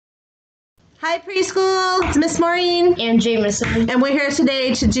Hi preschool, it's Miss Maureen and Jameson. And we're here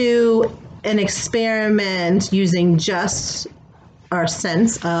today to do an experiment using just our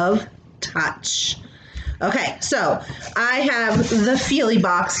sense of touch. Okay, so I have the Feely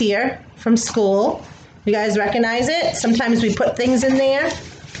box here from school. You guys recognize it? Sometimes we put things in there.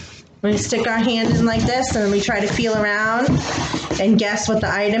 We stick our hand in like this and we try to feel around and guess what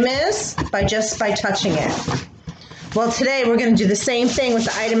the item is by touching it. Well, today we're going to do the same thing with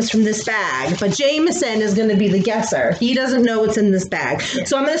the items from this bag, but Jameson is going to be the guesser. He doesn't know what's in this bag.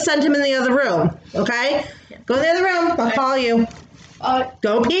 So I'm going to send him in the other room, okay? Go in the other room. I'll call you.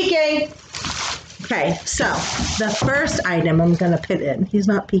 Go peeking. Okay, so the first item I'm going to put in. He's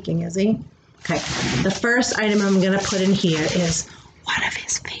not peeking, is he? Okay, the first item I'm going to put in here is one of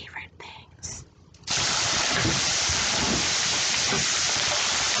his favorite things.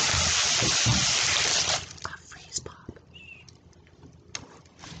 A freeze pop.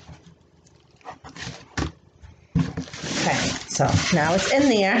 Okay, so now it's in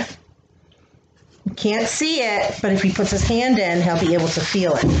there. You can't see it, but if he puts his hand in, he'll be able to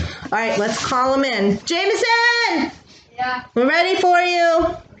feel it. All right, let's call him in. Jameson! Yeah. We're ready for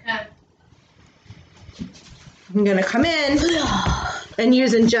you. Okay. I'm gonna come in and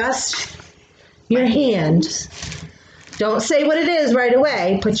using just your hand. Don't say what it is right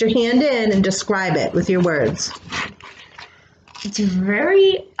away. Put your hand in and describe it with your words. It's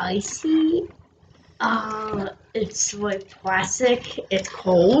very icy. It's like plastic. It's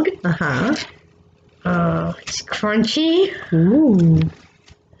cold. Uh-huh. It's crunchy. Ooh.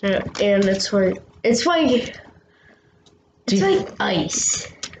 And it's like ice.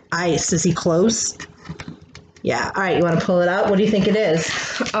 Ice. Is he close? Yeah. All right, you want to pull it out? What do you think it is?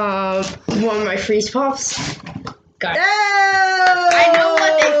 One of my freeze pops. Got it. Oh! I know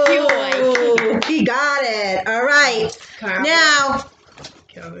what they feel like. He got it. All right. Now,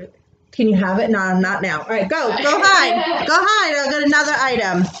 can you have it? No, not now. All right, go hide. Go hide. I'll get another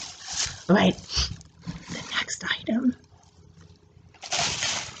item. All right. The next item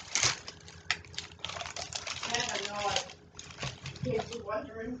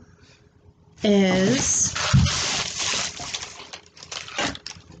is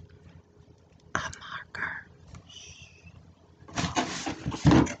a marker.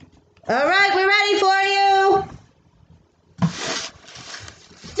 All right, we're ready for you.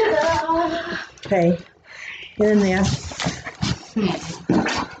 Okay, get in there.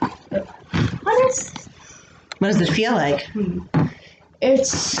 What does it feel like?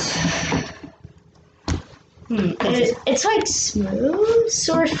 It's like smooth,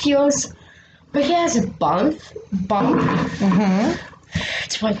 sort of feels like it has a bump. Mm-hmm.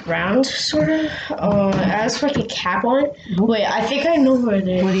 It's like round, sort of. It has like a cap on it. Wait, I think I know what it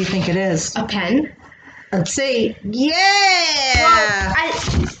is. What do you think it is? A pen? Let's see. Yeah!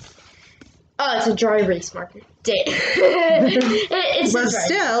 Oh, it's a dry erase marker. It's But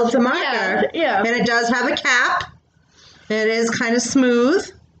still, it's a marker. Yeah. And it does have a cap. It is kind of smooth.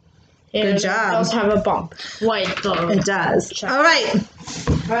 And Good job. It does have a bump. It does. All right.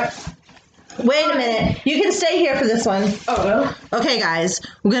 Wait a minute. You can stay here for this one. Oh, really? Okay, guys.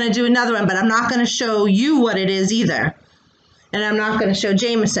 We're going to do another one, but I'm not going to show you what it is either. And I'm not going to show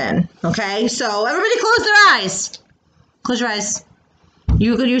Jameson. Okay? So, everybody close their eyes. Close your eyes.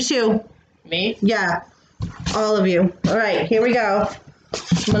 You too. Me? Yeah. All of you. All right. Here we go.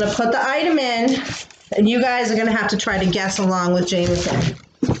 I'm going to put the item in, and you guys are going to have to try to guess along with Jameson.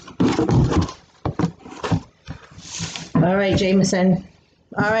 All right, Jameson.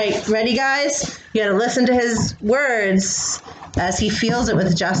 All right, ready, guys? You gotta listen to his words as he feels it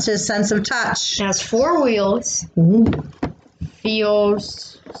with just his sense of touch. It has 4 wheels. Ooh.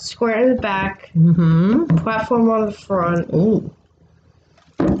 Feels square in the back. Mm-hmm. Platform on the front. Ooh.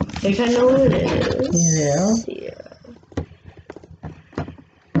 I think I know what it is. You do? Yeah.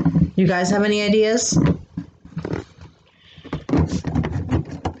 You guys have any ideas?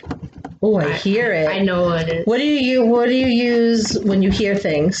 Oh, I hear it. I know what it is. What do you use when you hear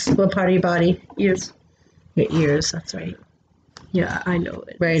things? What part of your body? Ears. Your ears, that's right. Yeah, I know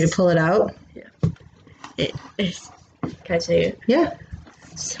it. Ready to pull it out? It's, can I say it? Yeah.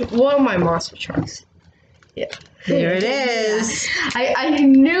 It's one of my monster trucks. Yeah. There it is. I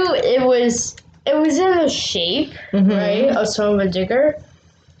knew it was in the shape, right, of some of a digger.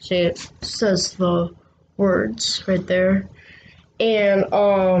 So it says the words right there. And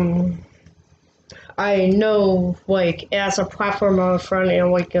I know like it has a platform on the front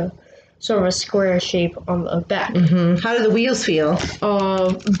and like a sort of a square shape on the back. How do the wheels feel?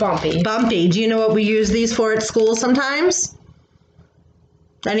 Bumpy. Bumpy. Do you know what we use these for at school sometimes?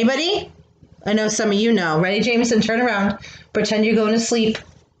 Anybody? I know some of you know. Ready, Jameson? Turn around. Pretend you're going to sleep.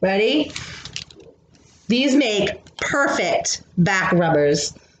 Ready? These make perfect back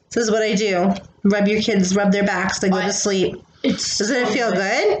rubbers. This is what I do. Rub their backs to go to sleep. Doesn't it feel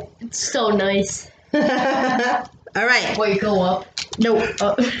good? It's so nice. All right. Wait, go up. Nope.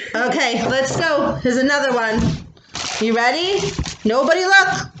 Okay, let's go. Here's another one. You ready? Nobody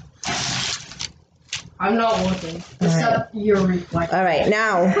look. I'm not looking. Except your reflection. All right,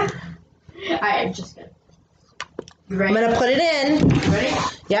 now Alright, just kidding. You ready? I'm going to put it in. You ready?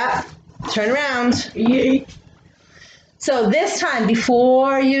 Yep. Turn around. Yay. So this time,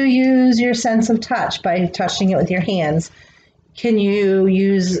 before you use your sense of touch by touching it with your hands, can you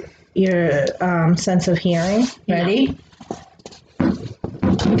use your sense of hearing? Ready?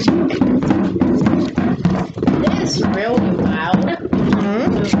 It is really loud.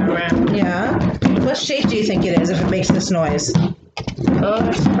 Mm-hmm. Yeah. What shape do you think it is if it makes this noise?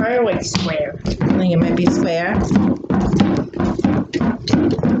 It's probably like square. I think it might be square.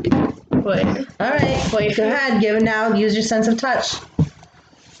 Wait. All right. Wait. Go ahead. Give it now. Use your sense of touch.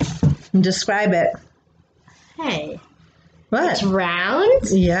 And describe it. Hey. What? It's round.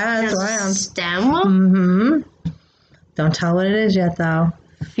 Yeah, it's Has a round. stem. Mm-hmm. Don't tell what it is yet, though.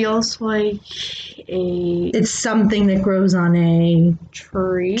 Feels like a It's something that grows on a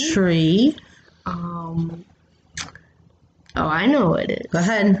tree. tree. Oh, I know what it is. Go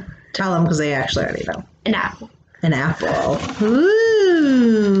ahead. Tell them because they actually already know. An apple. An apple.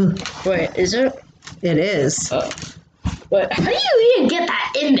 Ooh. Wait, is it? It is. Wait, how do you even get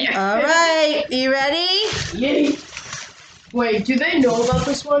that in there? All right. You ready? Yay. Wait, do they know about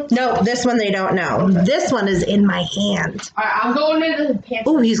this one? No, this one they don't know. Okay. This one is in my hand. Alright, I'm going into the pantry.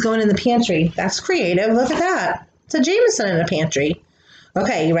 Oh, he's going in the pantry. That's creative. Look at that. It's a Jameson in a pantry.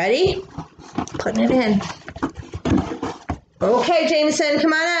 Okay, you ready? Putting it in. Okay, Jameson,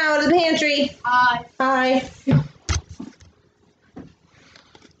 come on out of the pantry. Hi.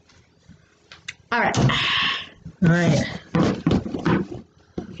 Alright. All right.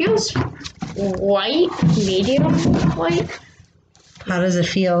 Feels white, medium white. How does it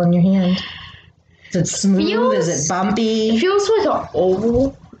feel in your hand? Is it smooth? Is it It bumpy? feels like an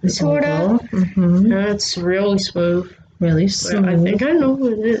oval, sort of. Mm-hmm. And it's really smooth. Really But smooth. I think I know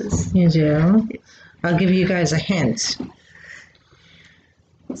what it is. You do? I'll give you guys a hint.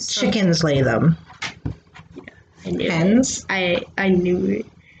 Chickens lay them. I knew it. Hens? I knew it.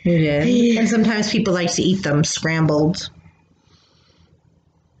 You did. And sometimes people like to eat them scrambled.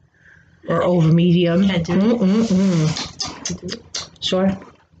 Or over medium. I do. Sure.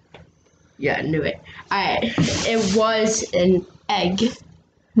 Yeah, I knew it. It was an egg.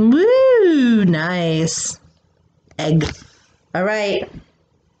 Woo! Nice. Egg. All right.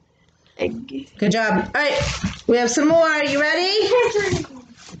 Egg. Good job. All right. We have some more. You ready?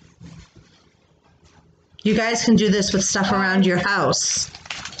 You guys can do this with stuff around your house.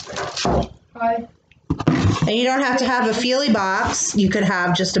 Hi. And you don't have to have a Feely box. You could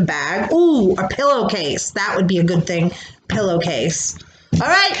have just a bag. Ooh, a pillowcase. That would be a good thing. Pillowcase. All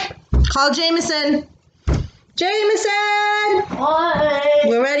right. Call Jameson. Jameson! Hi.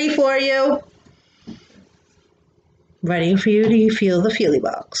 We're ready for you. Ready for you to feel the Feely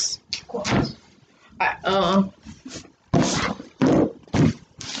box.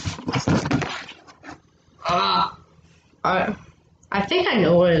 I think I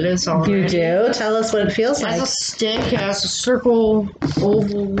know what it is already. You do? Tell us what it feels It has like. a stick, it has a circle,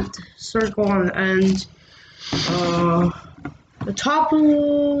 oval circle on the end. The top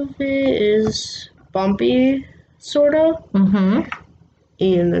of it is bumpy, sort of. Mm-hmm.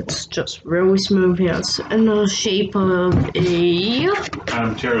 And it's just really smooth. It's in the shape of a...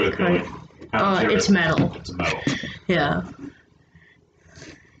 Material, Billy. it's metal. It's metal. Yeah.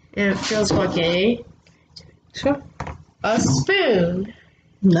 And it feels like a spoon.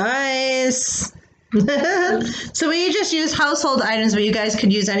 Nice. So we just use household items, but you guys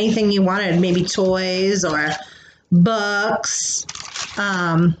could use anything you wanted, maybe toys or books.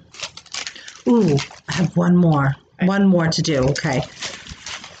 Ooh, I have one more. One more to do. Okay.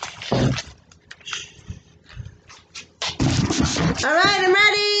 All right, I'm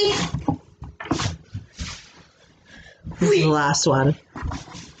ready. This is the last one.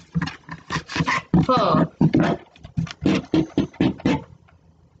 Huh.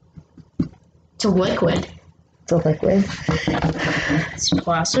 It's a liquid. It's a liquid. It's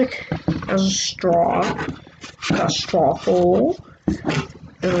plastic. It has a straw. Got a straw hole.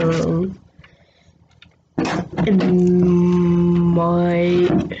 It might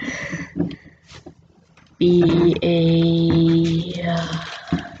be a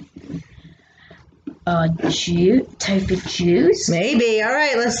juice type of juice. Maybe. All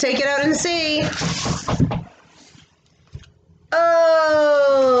right, let's take it out and see.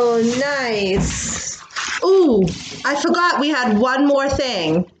 Oh, nice. I forgot we had one more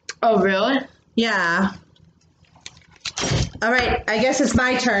thing. Oh, really? Yeah. All right, I guess it's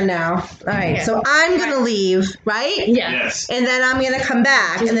my turn now. All right, Yeah. so I'm going to leave, right? Yeah. Yes. And then I'm going to come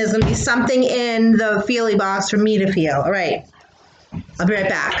back, and there's going to be something in the feely box for me to feel. All right. I'll be right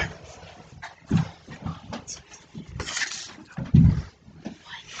back.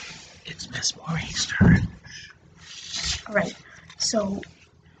 It's Miss Maureen's turn. All right. So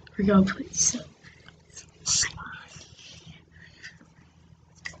we're gonna put some.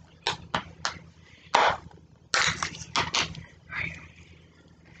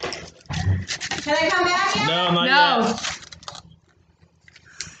 Can I come back yet? No, not No. yet.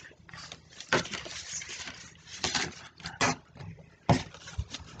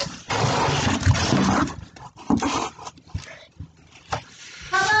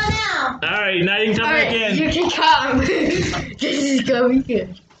 How about now? All right, now you can come All back right, in. you can come. This is gonna be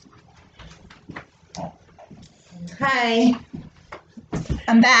good. Hi.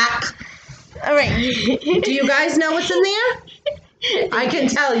 I'm back. All right. Do you guys know what's in there? I can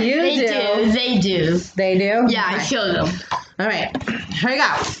tell you They do. They do. They do? Yeah, I Okay. showed them. All right. Here we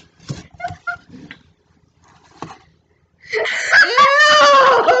go.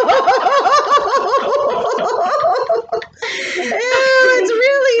 Ew, it's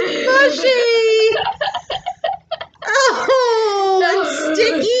really mushy. Oh, it's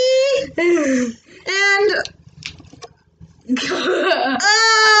sticky. And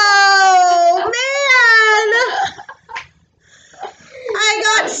oh man, I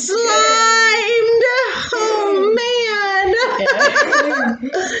got slimed. Oh man,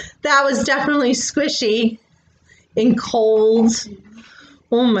 that was definitely squishy and cold.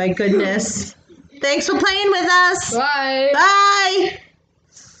 Oh my goodness. Thanks for playing with us. Bye. Bye.